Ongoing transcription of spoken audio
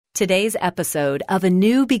Today's episode of A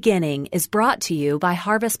New Beginning is brought to you by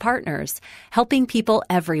Harvest Partners, helping people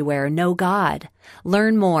everywhere know God.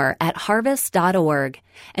 Learn more at harvest.org.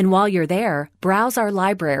 And while you're there, browse our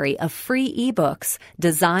library of free ebooks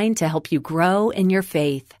designed to help you grow in your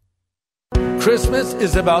faith. Christmas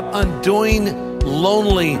is about undoing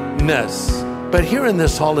loneliness. But here in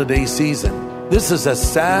this holiday season, this is a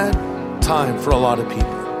sad time for a lot of people.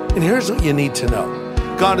 And here's what you need to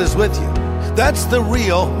know. God is with you. That's the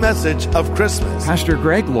real message of Christmas. Pastor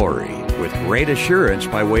Greg Laurie with great assurance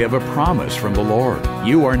by way of a promise from the Lord.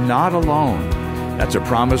 You are not alone. That's a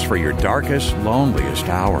promise for your darkest, loneliest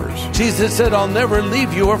hours. Jesus said, I'll never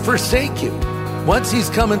leave you or forsake you. Once He's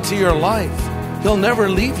come into your life, He'll never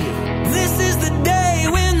leave you. This is the day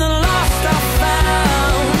when the lost are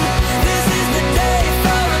found. This is the day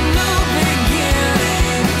for a new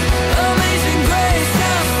beginning. Amazing grace,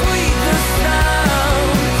 how sweet the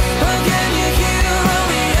sound. Again you hear all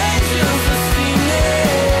the angels are singing.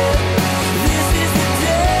 This is the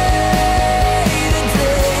day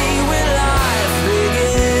when life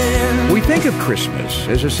begins. We think of Christmas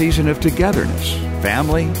as a season of togetherness,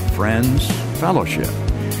 family, friends, fellowship.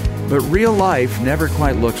 But real life never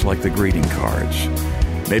quite looks like the greeting cards.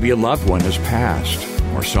 Maybe a loved one has passed,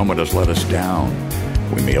 or someone has let us down.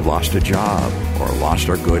 We may have lost a job, or lost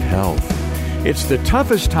our good health. It's the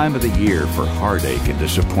toughest time of the year for heartache and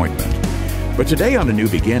disappointment. But today on A New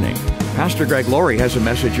Beginning, Pastor Greg Laurie has a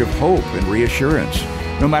message of hope and reassurance.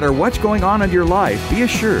 No matter what's going on in your life, be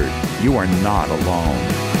assured you are not alone.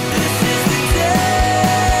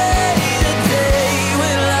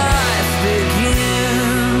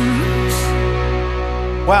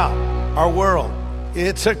 Wow, our world,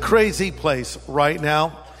 it's a crazy place right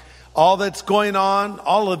now. All that's going on,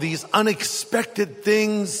 all of these unexpected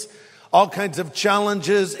things, all kinds of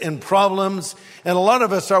challenges and problems. And a lot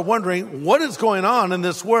of us are wondering, what is going on in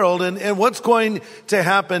this world and what's going to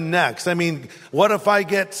happen next? I mean, what if I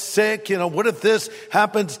get sick? What if this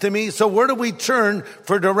happens to me? So where do we turn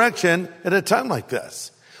for direction at a time like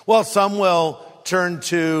this? Well, some will turn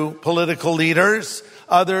to political leaders.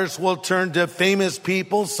 Others will turn to famous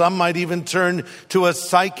people. Some might even turn to a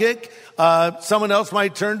psychic. Someone else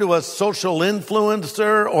might turn to a social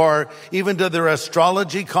influencer or even to their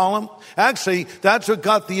astrology column. Actually, that's what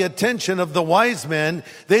got the attention of the wise men.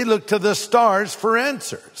 They looked to the stars for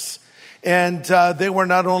answers. And they were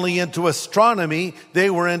not only into astronomy, they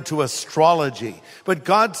were into astrology. But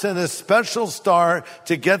God sent a special star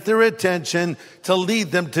to get their attention, to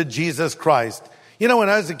lead them to Jesus Christ. When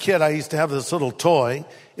I was a kid, I used to have this little toy.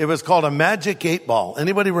 It was called a magic 8-ball.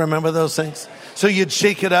 Anybody remember those things? So you'd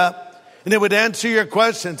shake it up and it would answer your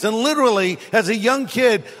questions. And literally, as a young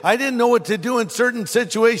kid, I didn't know what to do in certain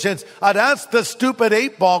situations. I'd ask the stupid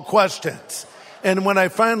 8-ball questions. And when I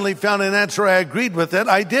finally found an answer, I agreed with it.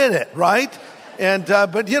 I did it, right?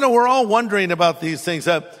 But we're all wondering about these things.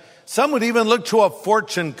 Some would even look to a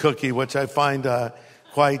fortune cookie, which I find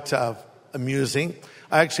quite amusing.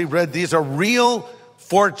 I actually read these are real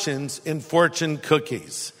fortunes in fortune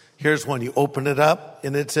cookies. Here's one. You open it up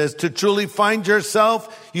and it says, to truly find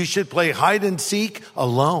yourself, you should play hide and seek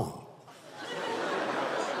alone.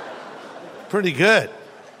 Pretty good.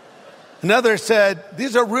 Another said,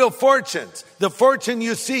 these are real fortunes. The fortune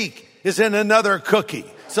you seek is in another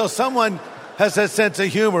cookie. So someone has a sense of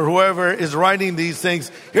humor, whoever is writing these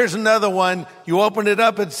things. Here's another one. You open it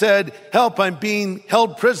up, it said, help, I'm being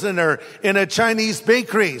held prisoner in a Chinese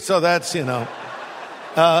bakery. So that's,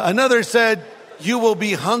 Another said, you will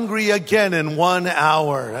be hungry again in 1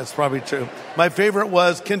 hour. That's probably true. My favorite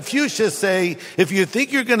was Confucius say, if you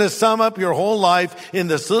think you're going to sum up your whole life in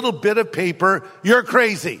this little bit of paper, you're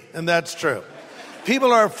crazy. And that's true.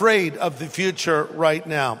 People are afraid of the future right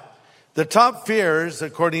now. The top fears,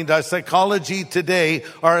 according to Psychology Today,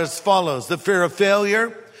 are as follows. The fear of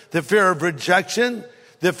failure, the fear of rejection,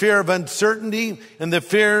 the fear of uncertainty, and the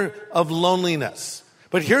fear of loneliness.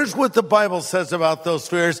 But here's what the Bible says about those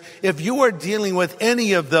fears. If you are dealing with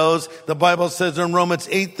any of those, the Bible says in Romans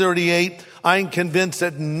 8:38, I'm convinced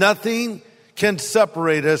that nothing can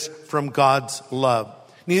separate us from God's love.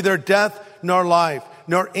 Neither death nor life,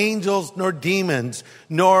 nor angels, nor demons,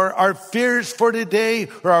 nor our fears for today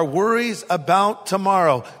or our worries about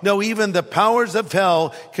tomorrow. No, even the powers of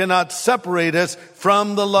hell cannot separate us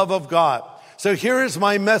from the love of God. So here is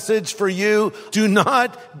my message for you. Do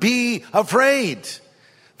not be afraid.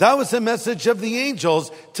 That was the message of the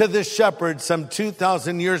angels to the shepherds some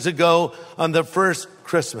 2,000 years ago on the first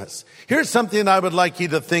Christmas. Here's something I would like you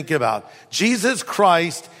to think about. Jesus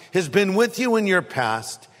Christ has been with you in your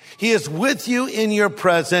past. He is with you in your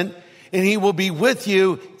present, and he will be with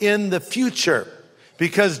you in the future.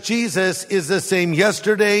 because Jesus is the same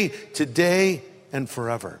yesterday, today, and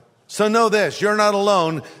forever. So know this, you're not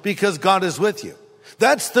alone because God is with you.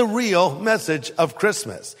 That's the real message of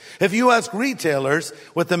Christmas. If you ask retailers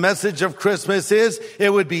what the message of Christmas is,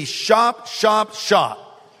 it would be shop, shop, shop.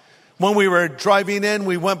 When we were driving in,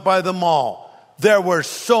 we went by the mall. There were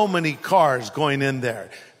so many cars going in there.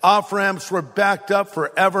 Off-ramps were backed up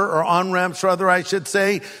forever, or on-ramps rather, I should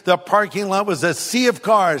say. The parking lot was a sea of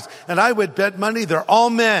cars, and I would bet money they're all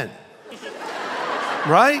men.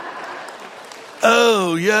 Right?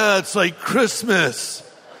 Oh, yeah, it's like Christmas.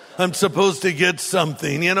 I'm supposed to get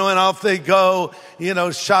something, and off they go,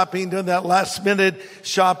 shopping, doing that last minute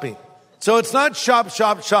shopping. So it's not shop,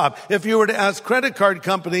 shop, shop. If you were to ask credit card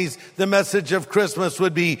companies, the message of Christmas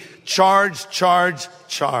would be charge, charge,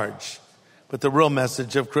 charge. But the real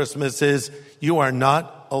message of Christmas is you are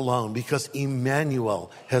not alone because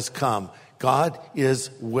Emmanuel has come. God is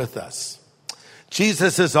with us.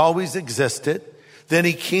 Jesus has always existed. Then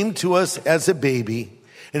he came to us as a baby,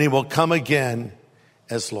 and he will come again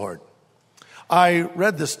as Lord. I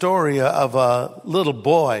read the story of a little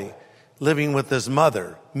boy living with his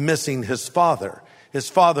mother, missing his father. His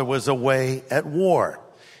father was away at war.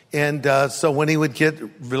 And so when he would get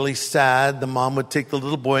really sad, the mom would take the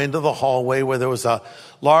little boy into the hallway where there was a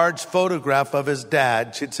large photograph of his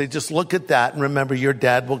dad. She'd say, just look at that and remember your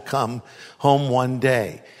dad will come home one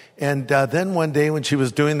day. And then one day when she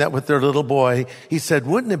was doing that with their little boy, he said,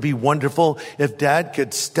 wouldn't it be wonderful if Dad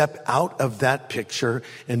could step out of that picture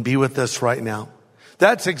and be with us right now?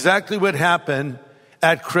 That's exactly what happened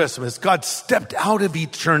at Christmas. God stepped out of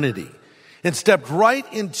eternity and stepped right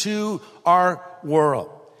into our world.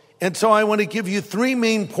 And so I want to give you 3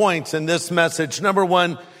 main points in this message. Number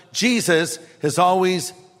 1, Jesus has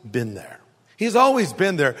always been there. He's always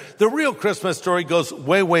been there. The real Christmas story goes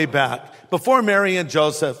way, way back. Before Mary and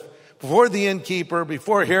Joseph, before the innkeeper,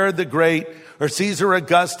 before Herod the Great or Caesar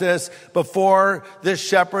Augustus, before the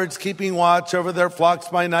shepherds keeping watch over their flocks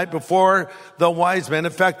by night, before the wise men.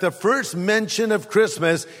 In fact, the first mention of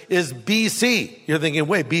Christmas is BC. You're thinking,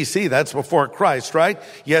 wait, BC, that's before Christ, right?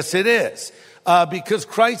 Yes, it is. Because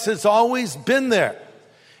Christ has always been there.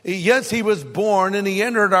 Yes, he was born and he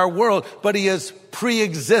entered our world, but he is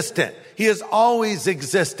pre-existent. He is always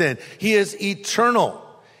existent. He is eternal.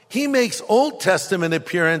 He makes Old Testament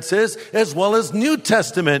appearances as well as New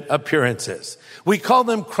Testament appearances. We call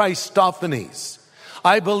them Christophanies.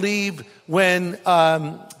 I believe when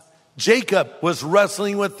Jacob was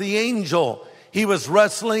wrestling with the angel, he was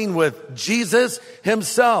wrestling with Jesus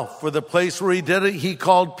himself. For the place where he did it, he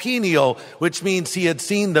called Peniel, which means he had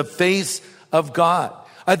seen the face of God.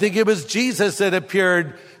 I think it was Jesus that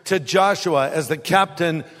appeared to Joshua as the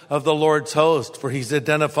captain of the Lord's host, for he's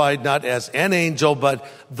identified not as an angel, but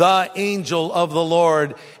the angel of the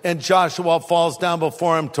Lord. And Joshua falls down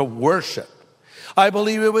before him to worship. I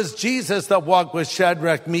believe it was Jesus that walked with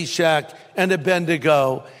Shadrach, Meshach, and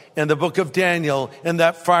Abednego in the book of Daniel in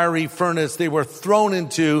that fiery furnace they were thrown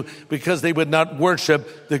into because they would not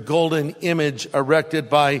worship the golden image erected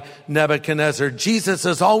by Nebuchadnezzar. Jesus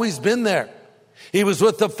has always been there. He was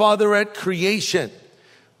with the Father at creation.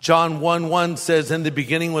 John 1:1 says, in the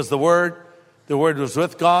beginning was the Word was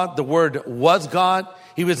with God, the Word was God.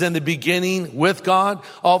 He was in the beginning with God.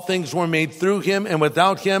 All things were made through him, and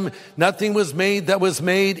without him nothing was made that was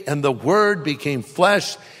made. And the Word became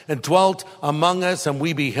flesh and dwelt among us, and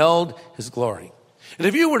we beheld his glory. And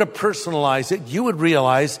if you were to personalize it, you would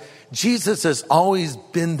realize Jesus has always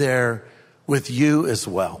been there with you as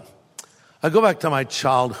well. I go back to my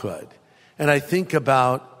childhood, and I think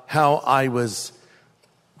about how I was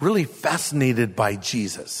really fascinated by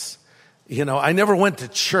Jesus. I never went to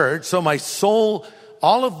church, so my soul,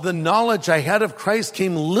 all of the knowledge I had of Christ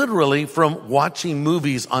came literally from watching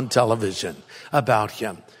movies on television about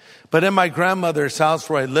him. But in my grandmother's house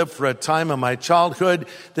where I lived for a time in my childhood,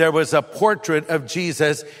 there was a portrait of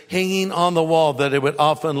Jesus hanging on the wall that I would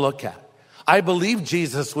often look at. I believed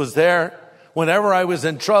Jesus was there. Whenever I was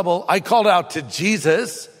in trouble, I called out to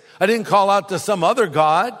Jesus. I didn't call out to some other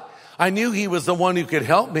God. I knew he was the one who could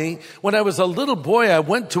help me. When I was a little boy, I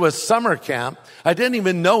went to a summer camp. I didn't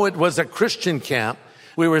even know it was a Christian camp.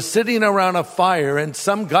 We were sitting around a fire and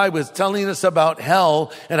some guy was telling us about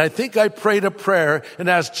hell. And I think I prayed a prayer and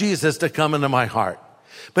asked Jesus to come into my heart.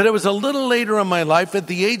 But it was a little later in my life, at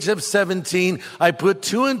the age of 17, I put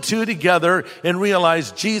 2 and 2 together and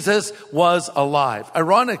realized Jesus was alive.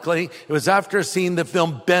 Ironically, it was after seeing the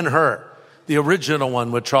film Ben-Hur, the original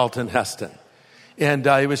one with Charlton Heston. And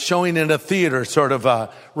it was showing in a theater, sort of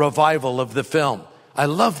a revival of the film. I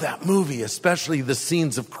love that movie, especially the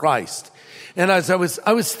scenes of Christ. And as I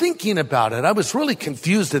was thinking about it, I was really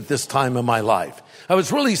confused at this time in my life. I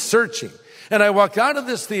was really searching. And I walked out of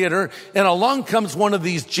this theater, and along comes one of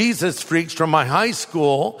these Jesus freaks from my high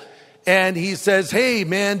school. And he says, hey,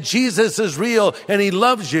 man, Jesus is real, and he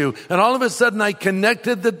loves you. And all of a sudden, I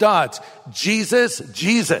connected the dots.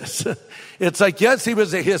 Jesus. It's like, yes, he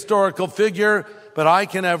was a historical figure, but I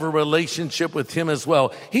can have a relationship with him as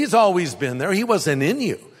well. He's always been there. He wasn't in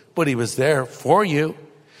you, but he was there for you.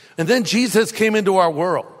 And then Jesus came into our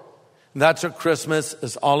world. And that's what Christmas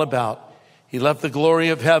is all about. He left the glory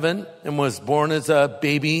of heaven and was born as a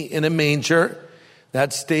baby in a manger.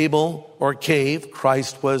 That stable or cave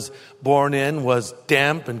Christ was born in was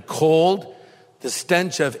damp and cold. The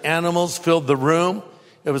stench of animals filled the room.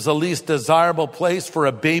 It was the least desirable place for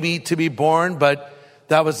a baby to be born, but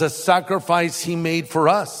that was a sacrifice he made for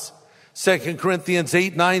us. 2 Corinthians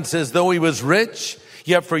 8:9 says, though he was rich,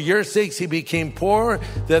 yet for your sakes he became poor,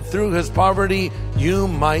 that through his poverty you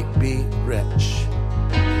might be rich.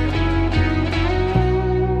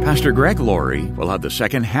 Pastor Greg Laurie will have the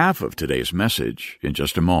second half of today's message in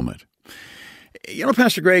just a moment. You know,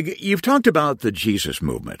 Pastor Greg, you've talked about the Jesus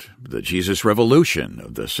movement, the Jesus revolution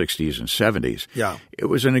of the 60s and 70s. Yeah. It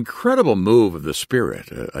was an incredible move of the Spirit,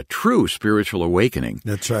 a true spiritual awakening.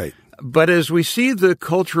 That's right. But as we see the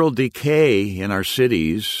cultural decay in our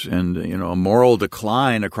cities and, a moral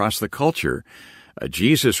decline across the culture, a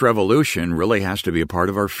Jesus revolution really has to be a part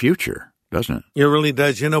of our future, doesn't it? It really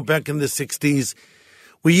does. Back in the 60s,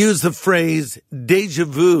 we use the phrase deja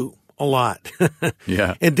vu a lot.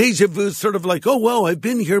 Yeah. And deja vu is sort of like, oh, well, I've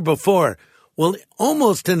been here before. Well,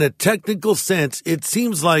 almost in a technical sense, it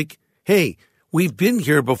seems like, hey, we've been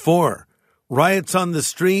here before. Riots on the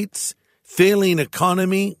streets, failing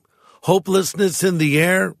economy, hopelessness in the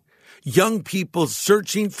air, young people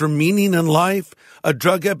searching for meaning in life, a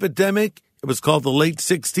drug epidemic. It was called the late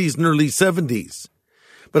 60s and early 70s.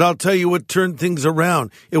 But I'll tell you what turned things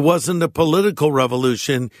around. It wasn't a political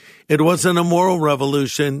revolution. It wasn't a moral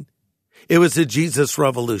revolution. It was a Jesus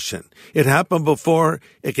revolution. It happened before.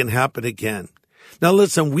 It can happen again. Now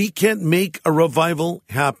listen, we can't make a revival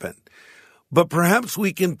happen, but perhaps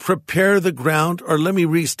we can prepare the ground, or let me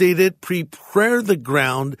restate it, prepare the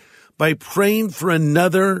ground by praying for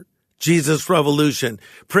another Jesus revolution,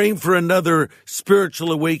 praying for another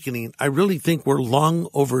spiritual awakening. I really think we're long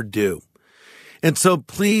overdue. And so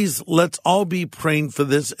please, let's all be praying for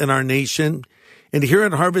this in our nation. And here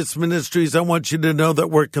at Harvest Ministries, I want you to know that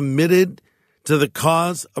we're committed to the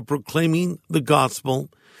cause of proclaiming the gospel.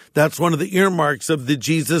 That's one of the earmarks of the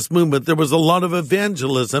Jesus movement. There was a lot of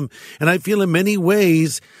evangelism, and I feel in many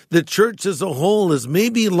ways the church as a whole has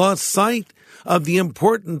maybe lost sight of the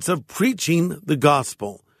importance of preaching the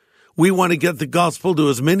gospel. We want to get the gospel to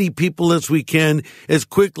as many people as we can, as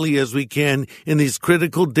quickly as we can in these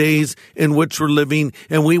critical days in which we're living,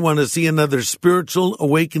 and we want to see another spiritual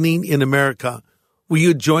awakening in America. Will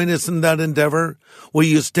you join us in that endeavor? Will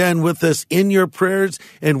you stand with us in your prayers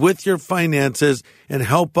and with your finances and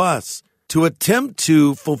help us to attempt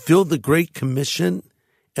to fulfill the Great Commission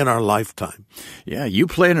in our lifetime? Yeah, you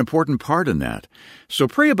play an important part in that. So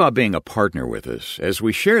pray about being a partner with us as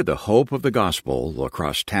we share the hope of the gospel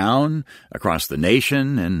across town, across the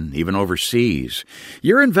nation, and even overseas.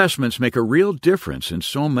 Your investments make a real difference in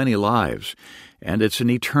so many lives, and it's an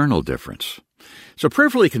eternal difference. So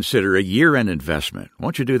prayerfully consider a year-end investment.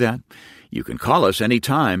 Won't you do that? You can call us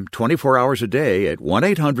anytime, 24 hours a day at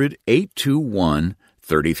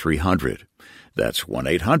 1-800-821-3300. That's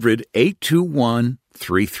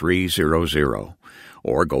 1-800-821-3300.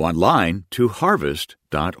 Or go online to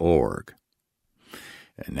harvest.org.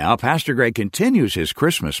 And now Pastor Greg continues his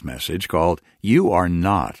Christmas message called You Are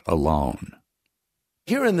Not Alone.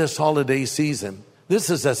 Here in this holiday season,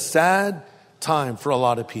 this is a sad time for a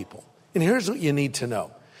lot of people. And here's what you need to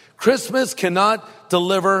know. Christmas cannot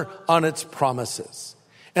deliver on its promises.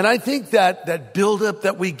 And I think that buildup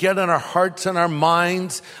that we get in our hearts and our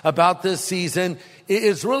minds about this season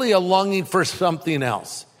is really a longing for something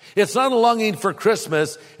else. It's not a longing for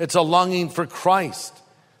Christmas, it's a longing for Christ.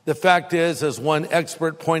 The fact is, as one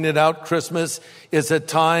expert pointed out, Christmas is a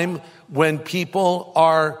time when people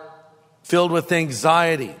are filled with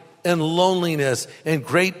anxiety and loneliness and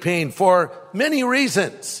great pain for many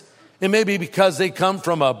reasons. It may be because they come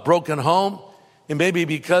from a broken home. It may be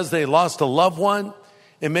because they lost a loved one.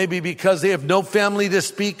 It may be because they have no family to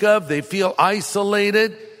speak of. They feel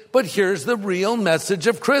isolated. But here's the real message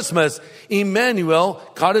of Christmas. Emmanuel,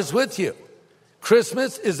 God is with you.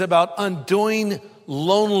 Christmas is about undoing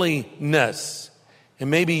loneliness. And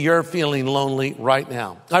maybe you're feeling lonely right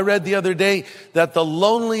now. I read the other day that the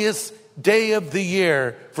loneliest day of the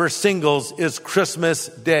year for singles is Christmas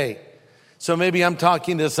Day. So maybe I'm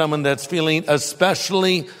talking to someone that's feeling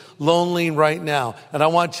especially lonely right now. And I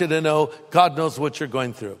want you to know God knows what you're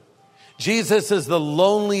going through. Jesus is the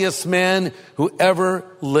loneliest man who ever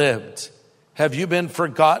lived. Have you been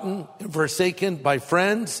forgotten and forsaken by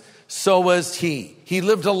friends? So was he. He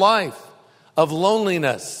lived a life of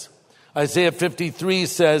loneliness. Isaiah 53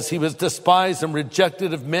 says, he was despised and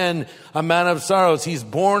rejected of men, a man of sorrows. He's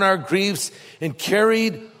borne our griefs and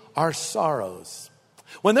carried our sorrows.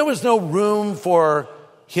 When there was no room for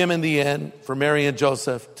him in the end, for Mary and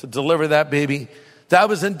Joseph to deliver that baby, that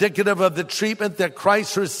was indicative of the treatment that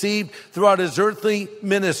Christ received throughout his earthly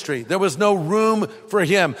ministry. There was no room for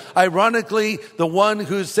him. Ironically, the one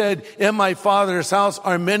who said, in my Father's house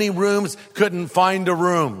are many rooms, couldn't find a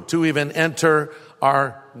room to even enter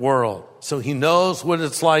our world. So he knows what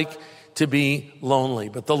it's like to be lonely.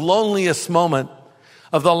 But the loneliest moment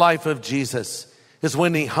of the life of Jesus is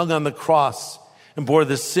when he hung on the cross and bore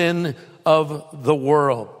the sin of the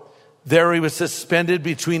world. There he was suspended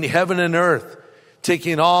between heaven and earth,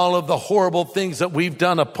 taking all of the horrible things that we've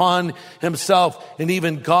done upon himself. And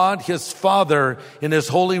even God, his Father, in his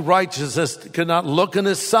holy righteousness, could not look on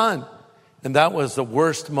his Son. And that was the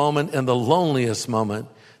worst moment and the loneliest moment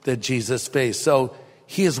that Jesus faced. So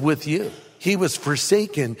he is with you. He was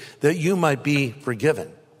forsaken that you might be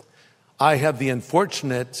forgiven. I have the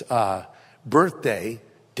unfortunate birthday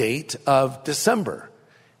date of December.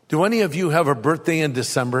 Do any of you have a birthday in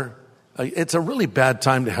December? It's a really bad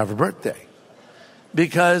time to have a birthday.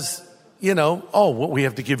 Because, we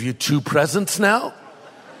have to give you 2 presents now?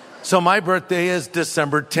 So my birthday is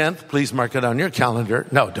December 10th. Please mark it on your calendar.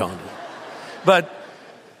 No, don't. But,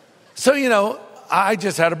 I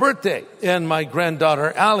just had a birthday. And my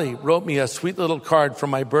granddaughter, Allie, wrote me a sweet little card for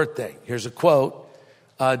my birthday. Here's a quote.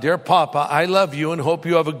 Dear Papa, I love you and hope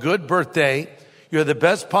you have a good birthday. You're the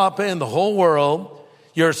best Papa in the whole world.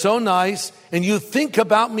 You're so nice, and you think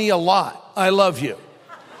about me a lot. I love you.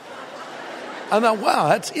 I thought, wow,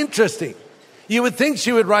 that's interesting. You would think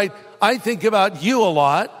she would write, I think about you a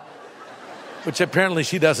lot, which apparently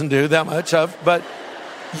she doesn't do that much of, but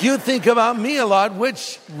you think about me a lot,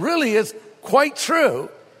 which really is quite true.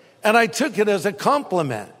 And I took it as a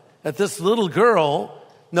compliment that this little girl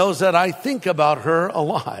knows that I think about her a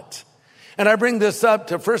lot. And I bring this up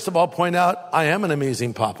to, first of all, point out I am an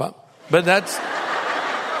amazing Papa. But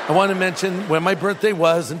I want to mention when my birthday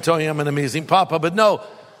was and tell you I'm an amazing Papa. But no,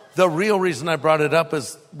 the real reason I brought it up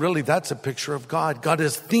is really that's a picture of God. God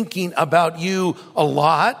is thinking about you a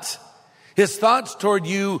lot. His thoughts toward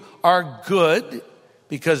you are good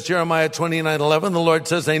because Jeremiah 29:11, the Lord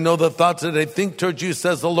says, I know the thoughts that I think toward you,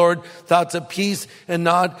 says the Lord, thoughts of peace and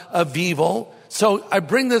not of evil. So I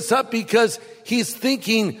bring this up because he's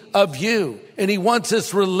thinking of you and he wants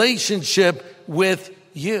this relationship with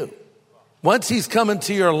you. Once he's come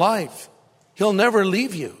into your life, he'll never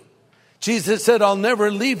leave you. Jesus said, I'll never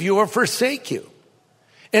leave you or forsake you.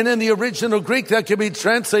 And in the original Greek, that can be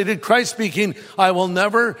translated, Christ speaking, I will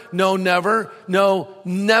never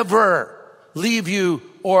leave you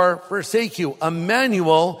or forsake you.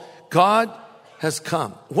 Emmanuel, God has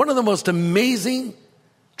come. One of the most amazing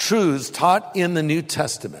truths taught in the New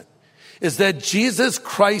Testament is that Jesus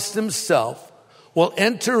Christ himself will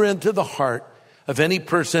enter into the heart of any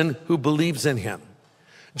person who believes in him.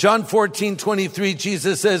 John 14:23,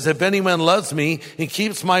 Jesus says, if anyone loves me and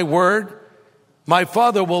keeps my word, my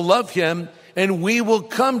Father will love him and we will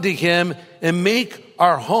come to him and make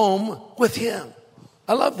our home with him.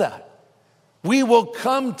 I love that. We will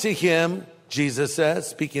come to him, Jesus says,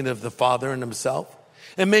 speaking of the Father and himself,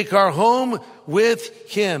 and make our home with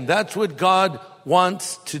him. That's what God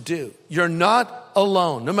wants to do. You're not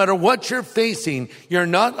alone. No matter what you're facing, you're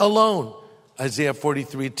not alone. Isaiah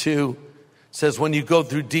 43:2 says, when you go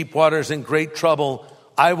through deep waters and great trouble,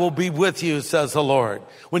 I will be with you, says the Lord.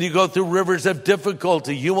 When you go through rivers of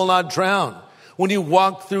difficulty, you will not drown. When you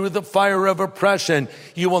walk through the fire of oppression,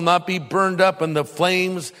 you will not be burned up and the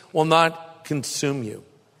flames will not consume you.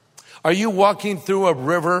 Are you walking through a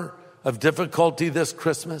river of difficulty this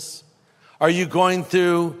Christmas? Are you going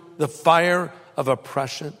through the fire of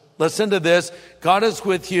oppression? Listen to this. God is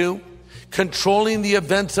with you, controlling the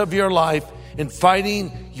events of your life and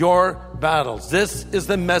fighting your battles. This is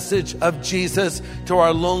the message of Jesus to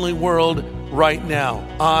our lonely world right now.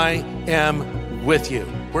 I am with you.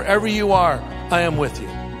 Wherever you are, I am with you,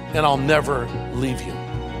 and I'll never leave you.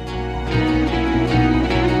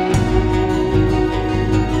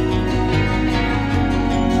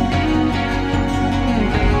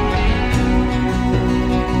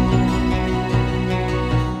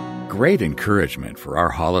 Great encouragement for our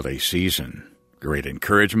holiday season. Great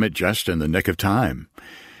encouragement just in the nick of time.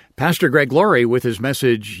 Pastor Greg Laurie with his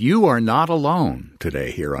message, You Are Not Alone, today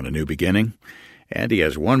here on A New Beginning. And he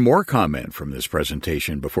has one more comment from this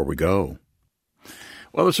presentation before we go.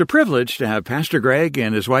 Well, it's a privilege to have Pastor Greg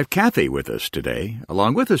and his wife Kathy with us today,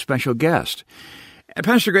 along with a special guest.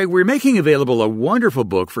 Pastor Greg, we're making available a wonderful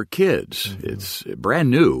book for kids. Mm-hmm. It's brand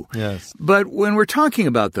new. Yes. But when we're talking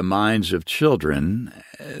about the minds of children,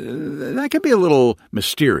 that can be a little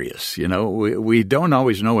mysterious. You know, we don't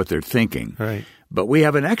always know what they're thinking. Right. But we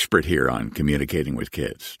have an expert here on communicating with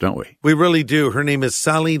kids, don't we? We really do. Her name is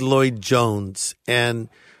Sally Lloyd-Jones. And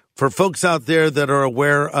for folks out there that are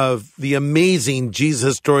aware of the amazing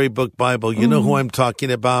Jesus Storybook Bible, you know who I'm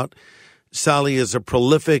talking about. Sally is a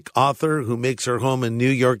prolific author who makes her home in New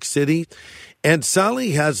York City. And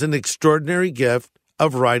Sally has an extraordinary gift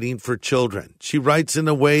of writing for children. She writes in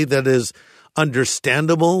a way that is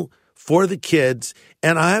understandable for the kids.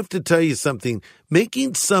 And I have to tell you something,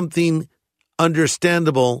 making something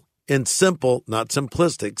understandable and simple, not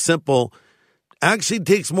simplistic, simple, actually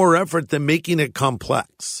takes more effort than making it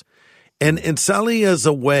complex. And Sally has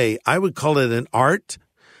a way, I would call it an art,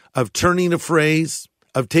 of turning a phrase,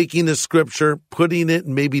 of taking a scripture, putting it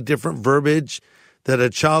in maybe different verbiage that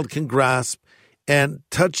a child can grasp and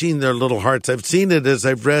touching their little hearts. I've seen it as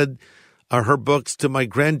I've read her books to my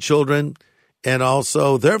grandchildren. And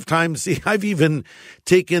also there are times I've even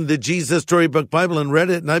taken the Jesus Storybook Bible and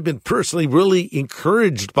read it, and I've been personally really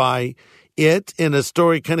encouraged by it, and a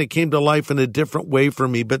story kind of came to life in a different way for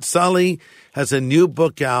me. But Sally has a new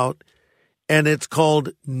book out, and it's called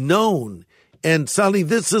Known. And Sally,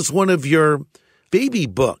 this is one of your baby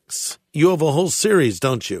books. You have a whole series,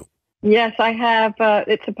 don't you? Yes, I have.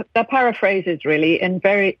 They're paraphrases, really, in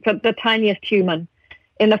for the tiniest human,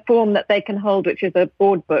 in a form that they can hold, which is a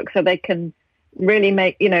board book, so they can really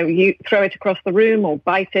make, you throw it across the room or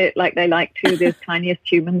bite it like they like to, the tiniest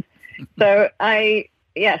humans. So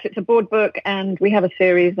it's a board book, and we have a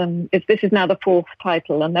series, and this is now the 4th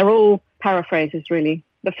title, and they're all paraphrases, really.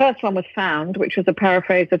 The first one was Found, which was a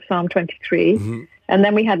paraphrase of Psalm 23. Mm-hmm. And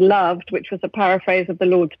then we had Loved, which was a paraphrase of the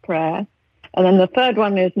Lord's Prayer. And then the third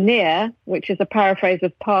one is Near, which is a paraphrase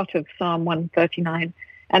of part of Psalm 139.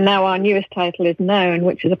 And now our newest title is Known,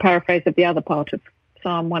 which is a paraphrase of the other part of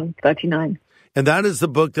Psalm 139. And that is the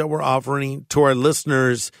book that we're offering to our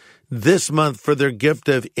listeners this month for their gift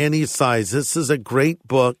of any size. This is a great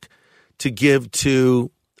book to give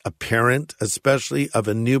to a parent, especially of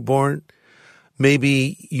a newborn.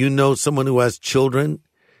 Maybe you know someone who has children,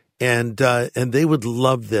 and they would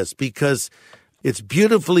love this because it's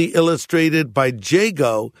beautifully illustrated by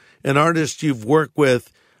Jago, an artist you've worked with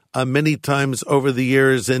many times over the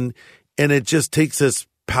years, and it just takes this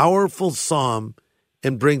powerful psalm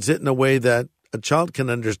and brings it in a way that a child can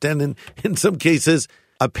understand, and in some cases,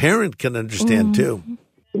 a parent can understand too.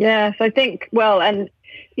 Yes, I think,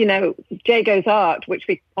 Jago's art, which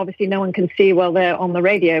obviously no one can see while they're on the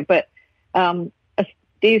radio, but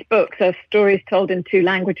these books are stories told in 2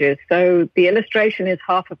 languages. So the illustration is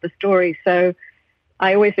half of the story. So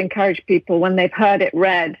I always encourage people when they've heard it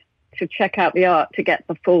read to check out the art to get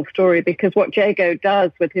the full story, because what Jago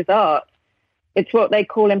does with his art, it's what they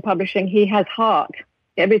call in publishing, he has heart.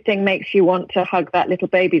 Everything makes you want to hug that little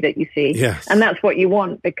baby that you see. Yes. And that's what you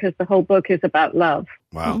want, because the whole book is about love.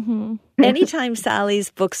 Wow. Mm-hmm. Anytime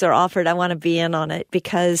Sally's books are offered, I want to be in on it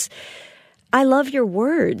because I love your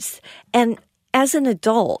words. And as an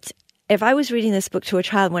adult, if I was reading this book to a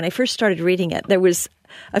child, when I first started reading it, there was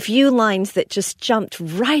a few lines that just jumped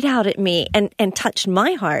right out at me and touched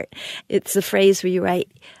my heart. It's the phrase where you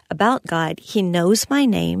write about God, He knows my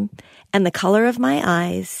name and the color of my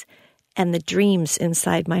eyes and the dreams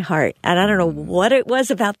inside my heart. And I don't know what it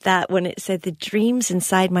was about that when it said the dreams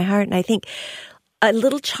inside my heart. And I think a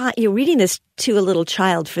little child, you're reading this to a little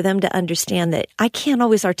child for them to understand that I can't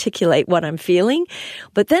always articulate what I'm feeling.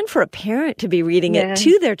 But then for a parent to be reading it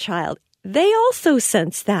to their child, they also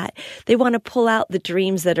sense that. They want to pull out the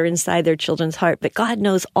dreams that are inside their children's heart. But God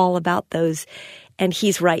knows all about those, and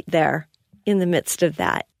He's right there in the midst of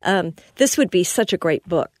that. This would be such a great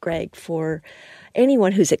book, Greg, for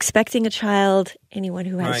anyone who's expecting a child, anyone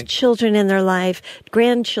who has children in their life,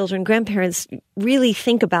 grandchildren, grandparents. Really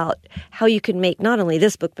think about how you can make not only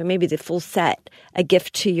this book, but maybe the full set a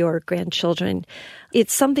gift to your grandchildren.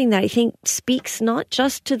 It's something that I think speaks not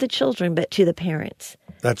just to the children, but to the parents.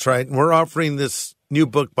 That's right. And we're offering this new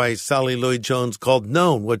book by Sally Lloyd-Jones called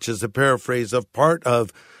Known, which is a paraphrase of part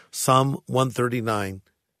of Psalm 139.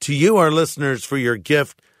 To you, our listeners, for your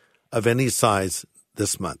gift of any size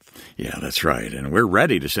this month. Yeah, that's right. And we're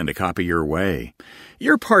ready to send a copy your way.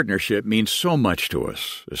 Your partnership means so much to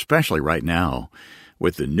us, especially right now.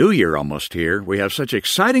 With the new year almost here, we have such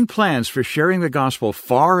exciting plans for sharing the gospel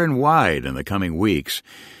far and wide in the coming weeks.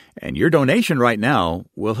 And your donation right now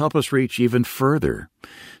will help us reach even further.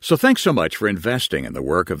 So thanks so much for investing in the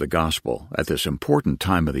work of the gospel at this important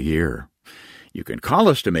time of the year. You can call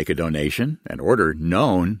us to make a donation and order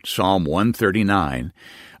Known Psalm 139.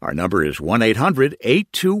 Our number is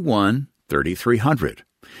 1-800-821-3300.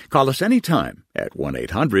 Call us anytime at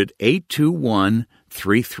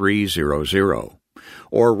 1-800-821-3300.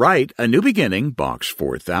 Or write A New Beginning, Box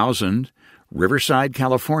 4000, Riverside,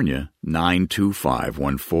 California,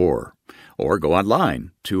 92514. Or go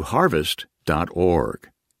online to harvest.org.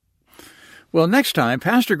 Well, next time,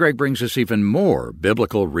 Pastor Greg brings us even more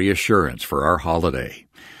biblical reassurance for our holiday.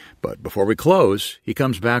 But before we close, he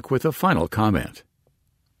comes back with a final comment.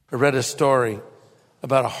 I read a story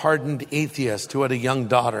about a hardened atheist who had a young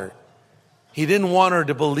daughter. He didn't want her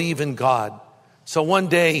to believe in God. So one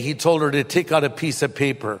day he told her to take out a piece of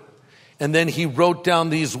paper. And then he wrote down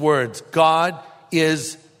these words, God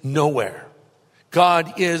is nowhere.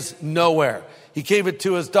 God is nowhere. He gave it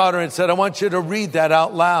to his daughter and said, I want you to read that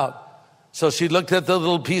out loud. So she looked at the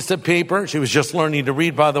little piece of paper. She was just learning to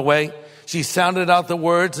read, by the way. She sounded out the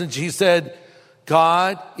words and she said,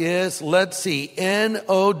 God is, let's see, Nowhere.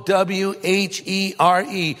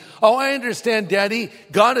 Oh, I understand, Daddy.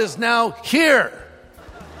 God is now here.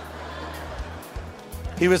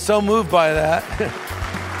 He was so moved by that.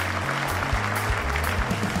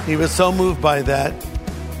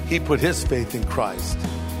 He put his faith in Christ.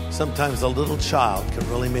 Sometimes a little child can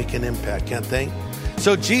really make an impact, can't they?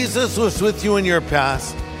 So Jesus was with you in your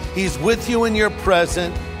past. He's with you in your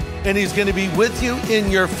present. And he's going to be with you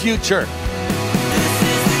in your future.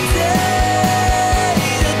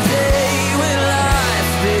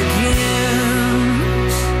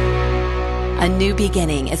 A New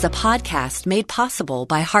Beginning is a podcast made possible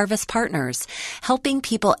by Harvest Partners, helping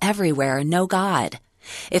people everywhere know God.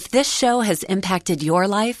 If this show has impacted your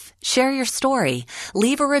life, share your story,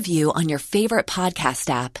 leave a review on your favorite podcast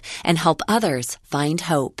app, and help others find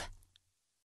hope.